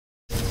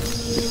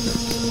Hi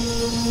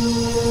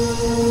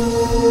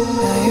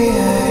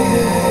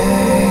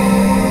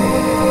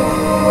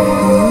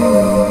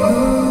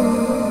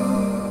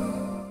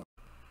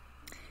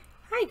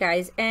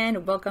guys,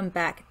 and welcome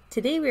back.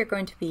 Today we are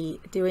going to be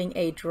doing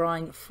a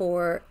drawing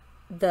for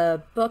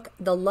the book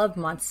The Love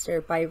Monster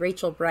by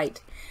Rachel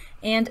Bright.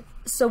 And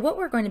so what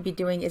we're going to be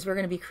doing is we're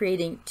going to be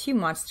creating two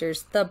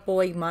monsters, the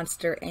boy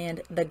monster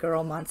and the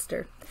girl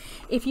monster.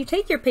 If you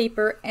take your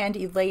paper and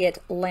you lay it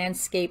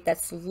landscape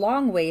that's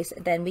long ways,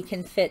 then we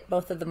can fit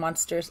both of the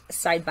monsters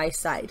side by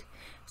side.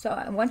 So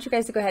I want you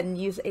guys to go ahead and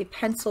use a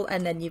pencil,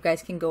 and then you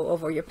guys can go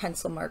over your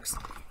pencil marks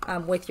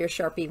with your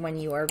Sharpie when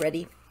you are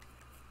ready.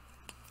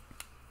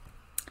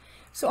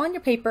 So on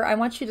your paper, I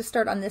want you to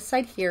start on this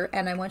side here,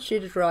 and I want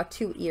you to draw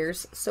two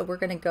ears. So we're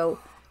going to go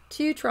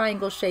two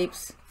triangle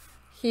shapes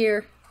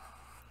here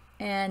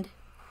and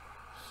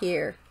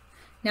here.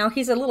 Now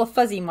he's a little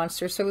fuzzy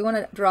monster, so we want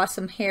to draw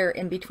some hair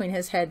in between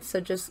his head. So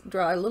just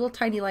draw a little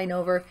tiny line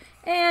over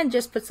and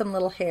just put some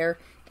little hair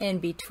in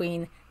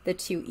between the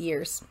two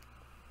ears.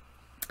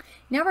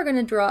 Now we're going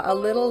to draw a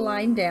little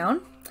line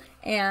down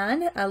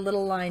and a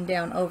little line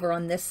down over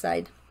on this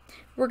side.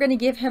 We're going to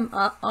give him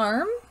an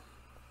arm,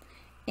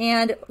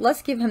 and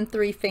let's give him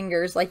 3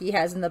 fingers like he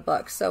has in the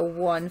book. So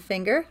 1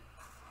 finger,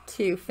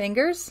 2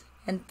 fingers,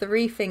 and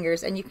 3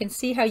 fingers, and you can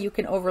see how you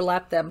can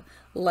overlap them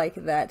like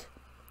that.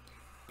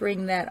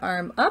 Bring that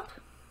arm up,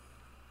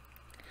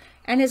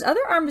 and his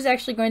other arm is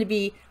actually going to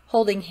be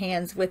holding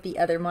hands with the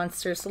other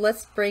monster. So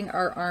let's bring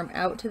our arm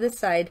out to the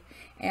side,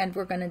 and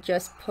we're going to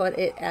just put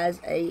it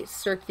as a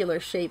circular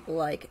shape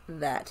like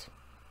that.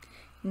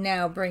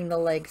 Now bring the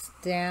legs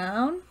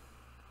down,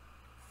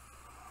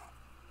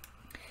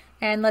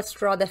 and let's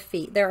draw the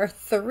feet. There are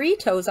 3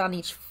 toes on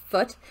each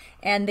foot,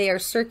 and they are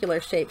circular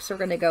shapes. So we're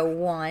going to go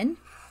 1,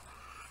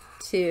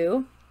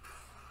 2,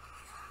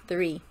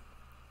 3.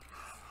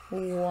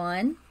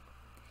 1,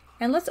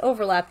 and let's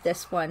overlap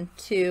this one,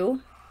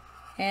 2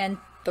 and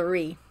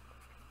 3.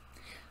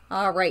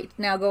 All right,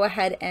 now go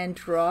ahead and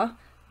draw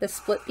the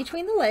split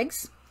between the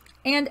legs,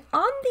 and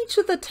on each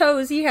of the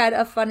toes he had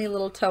a funny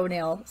little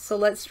toenail. So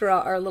let's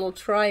draw our little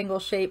triangle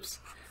shapes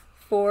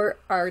for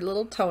our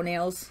little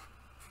toenails.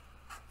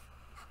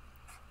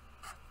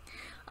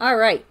 All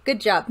right, good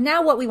job.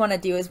 Now what we want to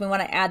do is we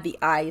want to add the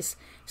eyes.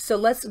 So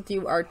let's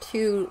do our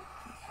 2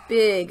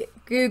 big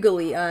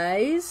googly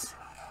eyes.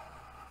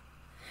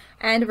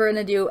 And we're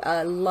going to do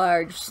a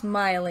large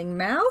smiling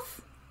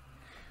mouth.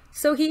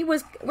 So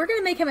we're going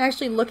to make him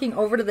actually looking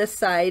over to this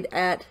side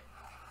at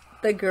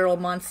the girl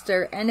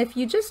monster. And if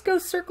you just go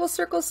circle,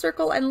 circle,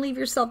 circle and leave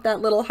yourself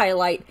that little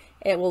highlight,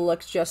 it will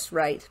look just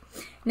right.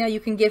 Now you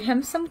can give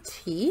him some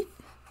teeth.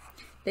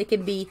 They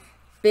can be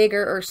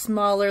bigger or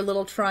smaller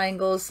little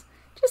triangles.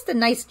 Just a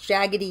nice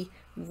jaggedy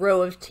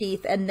row of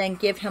teeth, and then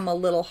give him a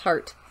little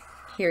heart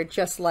here,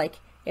 just like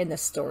in the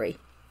story.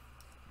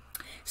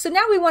 So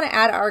now we want to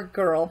add our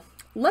girl.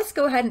 Let's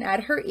go ahead and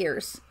add her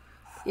ears.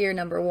 Ear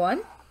number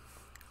 1,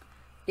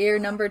 ear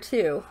number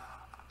 2.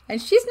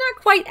 And she's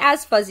not quite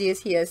as fuzzy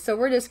as he is, so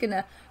we're just going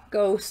to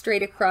go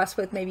straight across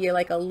with maybe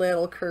like a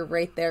little curve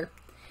right there.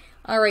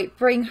 All right,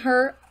 bring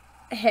her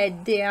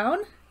head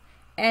down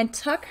and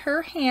tuck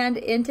her hand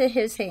into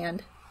his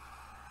hand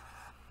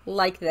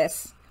like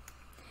this.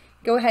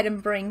 Go ahead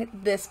and bring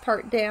this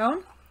part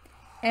down,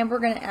 and we're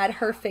going to add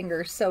her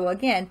finger. So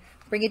again,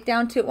 bring it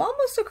down to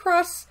almost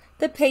across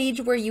the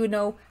page where you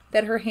know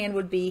that her hand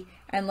would be,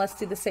 and let's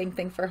do the same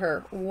thing for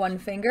her. 1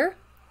 finger,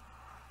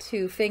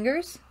 2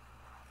 fingers,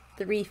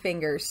 3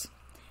 fingers.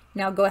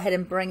 Now go ahead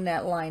and bring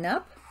that line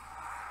up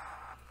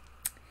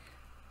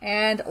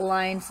and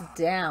lines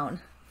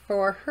down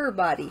for her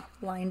body.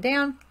 Line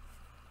down,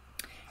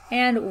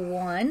 and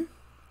 1,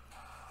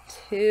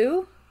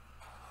 2,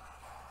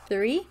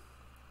 3.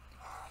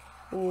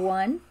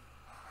 1,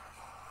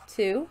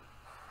 2,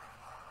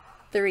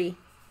 3.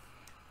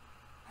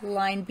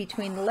 Line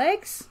between the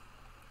legs,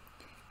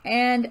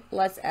 and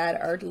let's add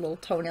our little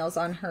toenails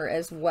on her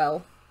as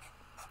well.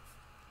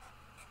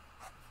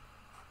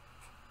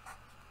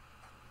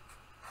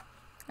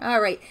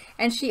 All right,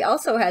 and she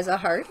also has a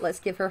heart. Let's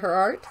give her her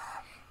heart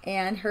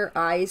and her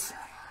eyes.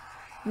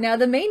 Now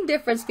the main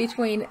difference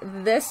between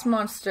this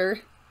monster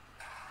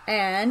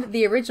and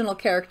the original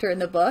character in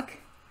the book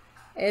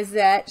is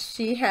that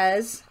she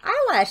has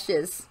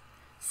eyelashes.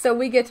 So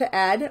we get to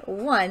add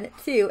 1,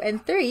 2,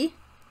 and 3.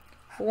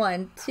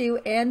 1, 2,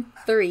 and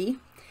 3.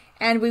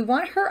 And we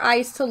want her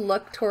eyes to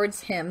look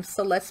towards him.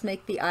 So let's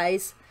make the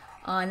eyes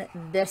on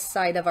this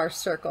side of our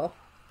circle.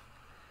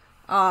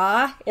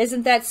 Ah,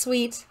 isn't that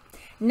sweet?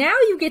 Now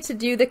you get to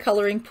do the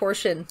coloring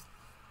portion.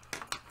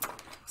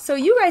 So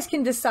you guys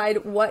can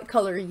decide what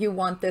color you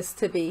want this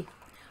to be.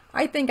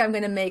 I think I'm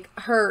going to make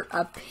her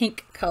a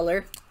pink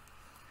color.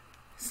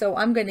 So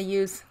I'm going to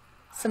use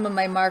some of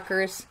my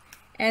markers.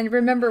 And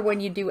remember, when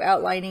you do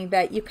outlining,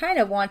 that you kind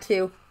of want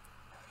to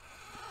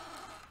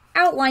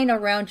outline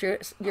around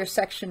your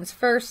sections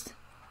first.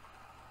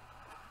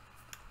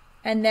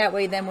 And that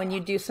way then when you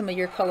do some of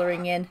your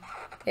coloring in,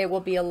 it will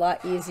be a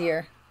lot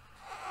easier.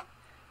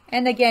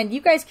 And again,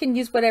 you guys can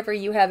use whatever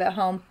you have at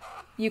home.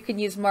 You can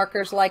use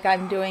markers like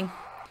I'm doing,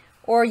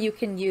 or you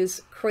can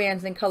use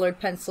crayons and colored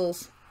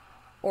pencils,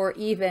 or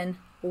even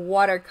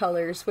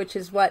watercolors, which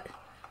is what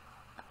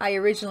I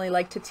originally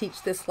like to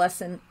teach this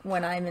lesson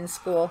when I'm in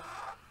school.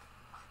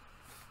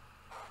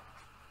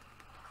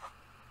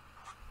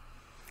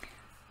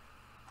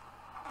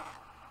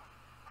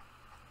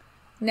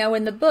 Now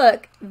in the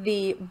book,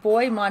 the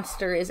boy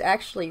monster is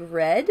actually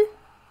red.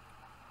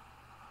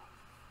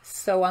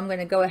 So I'm going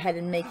to go ahead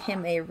and make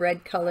him a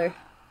red color.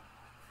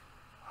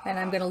 And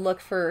I'm going to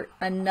look for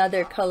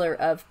another color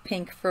of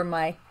pink for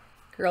my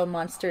girl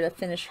monster to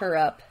finish her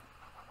up.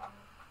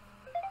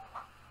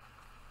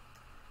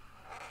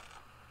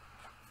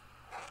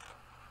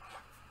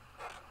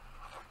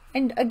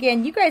 And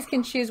again, you guys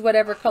can choose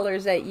whatever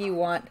colors that you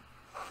want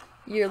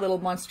your little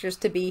monsters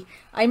to be.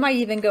 I might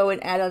even go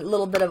and add a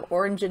little bit of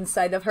orange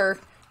inside of her.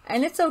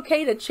 And it's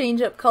okay to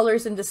change up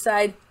colors and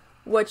decide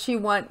what you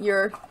want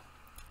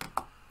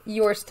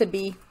yours to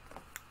be.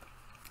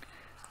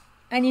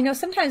 And you know,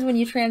 sometimes when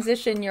you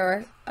transition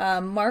your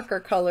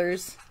marker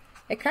colors,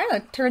 it kind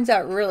of turns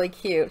out really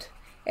cute.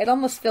 It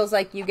almost feels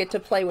like you get to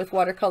play with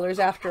watercolors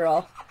after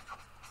all.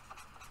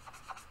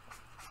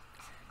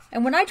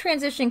 And when I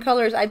transition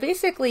colors, I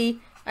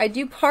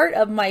do part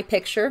of my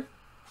picture,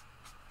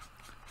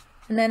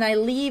 and then I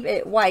leave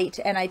it white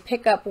and I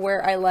pick up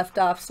where I left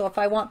off. So if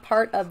I want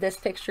part of this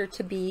picture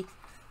to be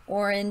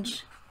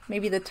orange,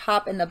 maybe the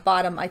top and the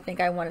bottom, I think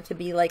I want it to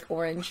be like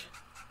orange.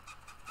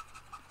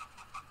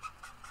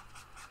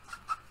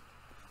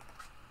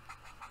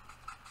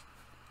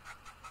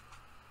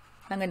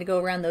 I'm going to go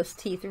around those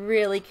teeth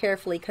really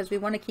carefully because we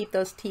want to keep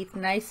those teeth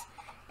nice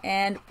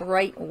and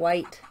bright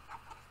white.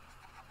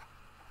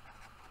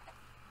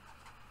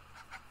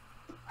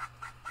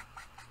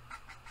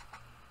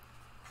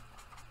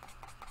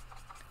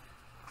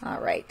 All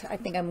right, I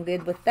think I'm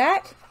good with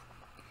that.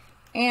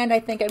 And I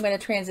think I'm going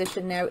to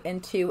transition now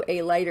into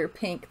a lighter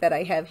pink that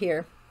I have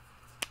here.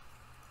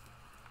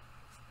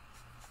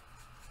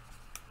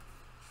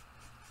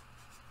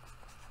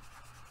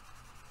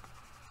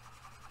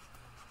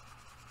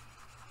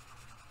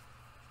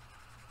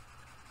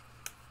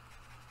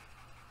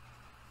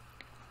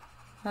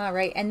 All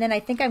right, and then I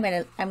think I'm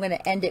going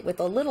to end it with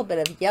a little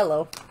bit of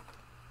yellow.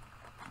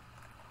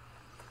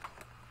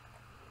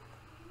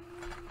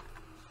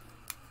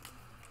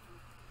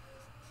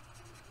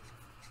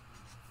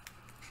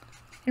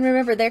 And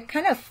remember, they're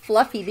kind of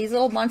fluffy. These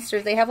little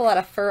monsters, they have a lot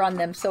of fur on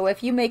them. So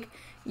if you make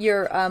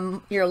your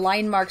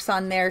line marks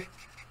on there,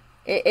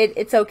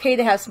 it's okay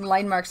to have some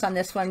line marks on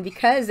this one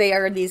because they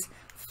are these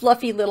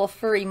fluffy little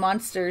furry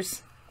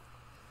monsters.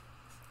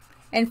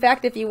 In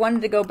fact, if you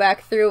wanted to go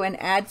back through and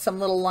add some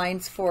little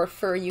lines for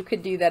fur, you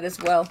could do that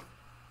as well.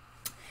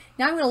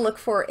 Now I'm going to look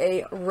for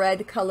a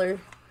red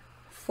color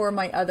for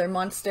my other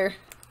monster.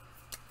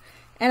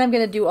 And I'm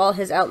going to do all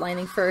his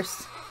outlining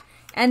first.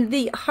 And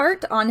the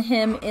heart on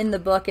him in the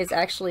book is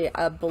actually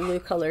a blue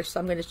color, so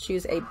I'm going to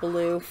choose a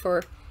blue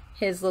for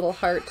his little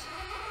heart.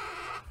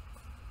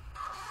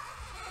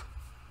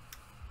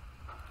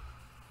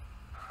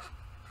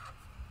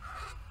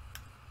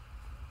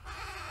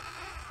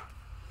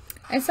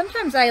 And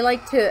sometimes I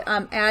like to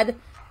add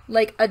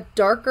like a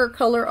darker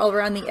color all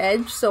around the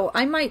edge, so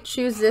I might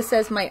choose this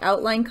as my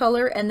outline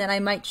color, and then I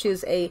might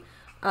choose a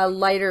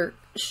lighter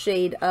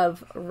shade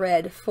of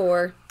red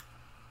for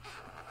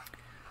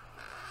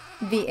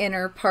the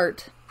inner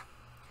part.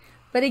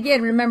 But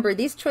again, remember,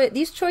 these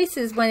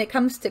choices when it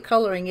comes to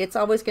coloring, it's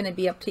always going to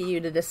be up to you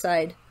to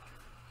decide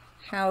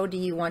how do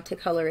you want to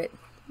color it.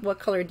 What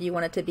color do you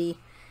want it to be?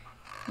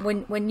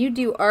 When you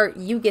do art,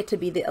 you get to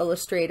be the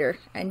illustrator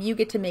and you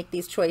get to make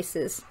these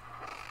choices.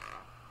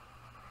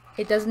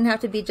 It doesn't have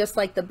to be just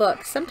like the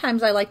book.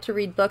 Sometimes I like to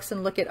read books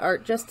and look at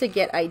art just to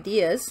get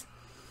ideas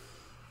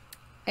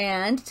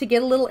and to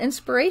get a little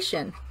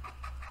inspiration.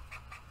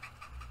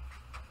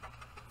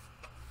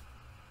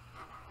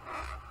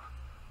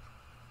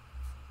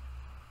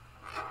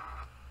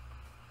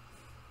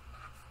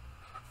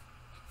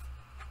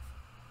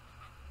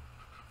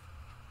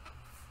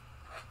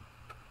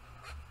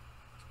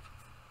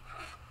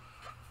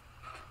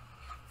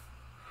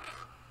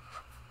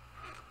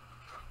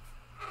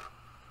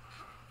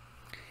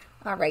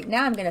 All right,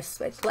 now I'm going to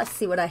switch. Let's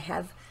see what I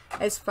have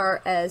as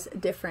far as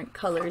different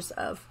colors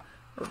of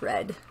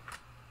red.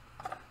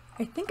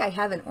 I think I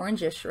have an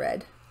orangish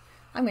red.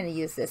 I'm going to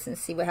use this and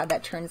see how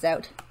that turns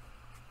out.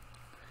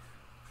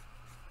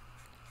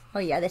 Oh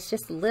yeah, that's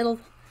just a little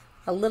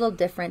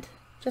different.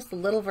 Just a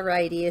little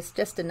variety is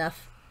just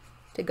enough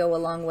to go a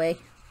long way.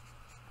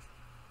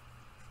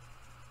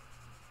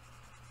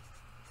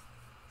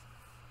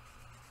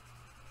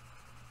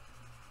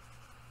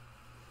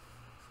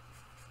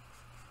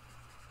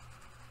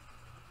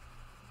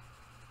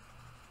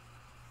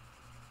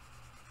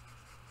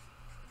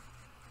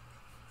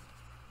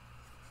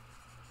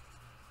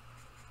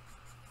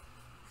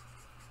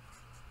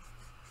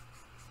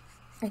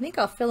 I think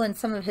I'll fill in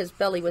some of his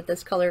belly with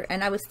this color,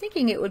 and I was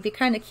thinking it would be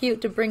kind of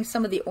cute to bring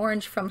some of the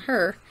orange from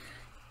her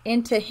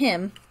into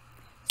him.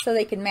 so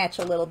they can match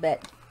a little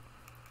bit.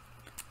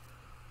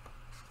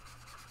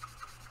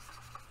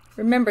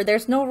 Remember,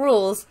 there's no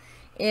rules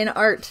in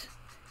art.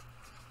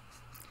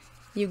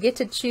 You get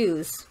to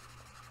choose.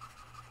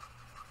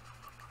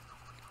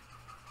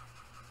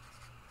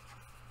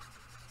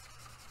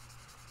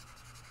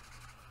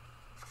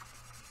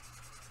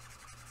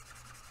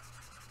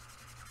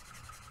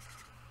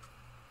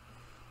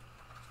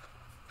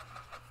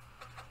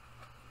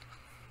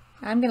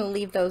 I'm going to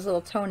leave those little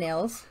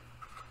toenails,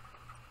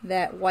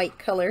 that white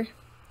color,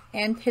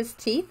 and his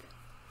teeth.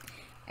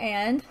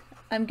 And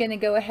I'm going to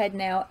go ahead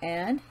now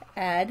and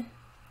add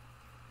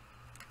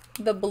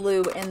the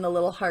blue in the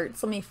little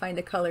hearts. Let me find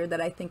a color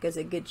that I think is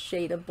a good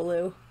shade of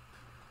blue.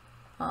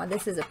 Oh,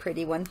 this is a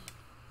pretty one.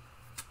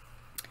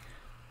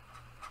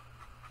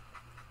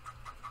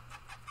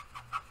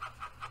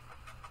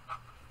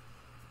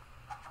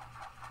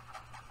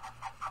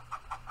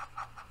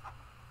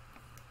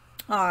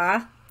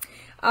 Ah.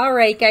 All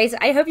right, guys,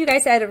 I hope you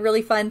guys had a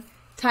really fun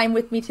time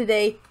with me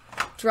today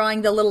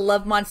drawing the little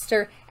love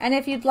monster. And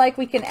if you'd like,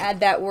 we can add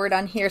that word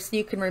on here so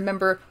you can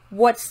remember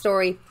what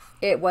story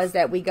it was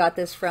that we got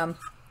this from.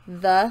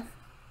 I'm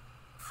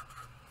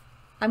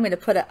going to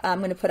put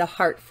a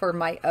heart for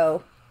my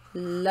O.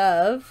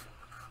 Love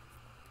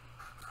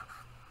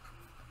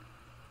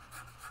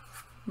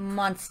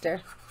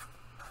monster.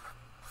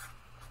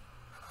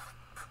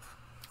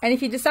 And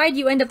if you decide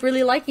you end up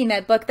really liking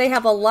that book, they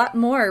have a lot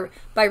more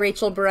by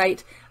Rachel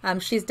Bright.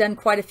 She's done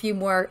quite a few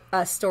more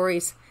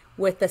stories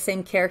with the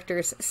same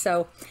characters.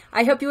 So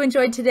I hope you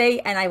enjoyed today,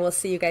 and I will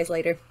see you guys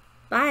later.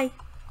 Bye.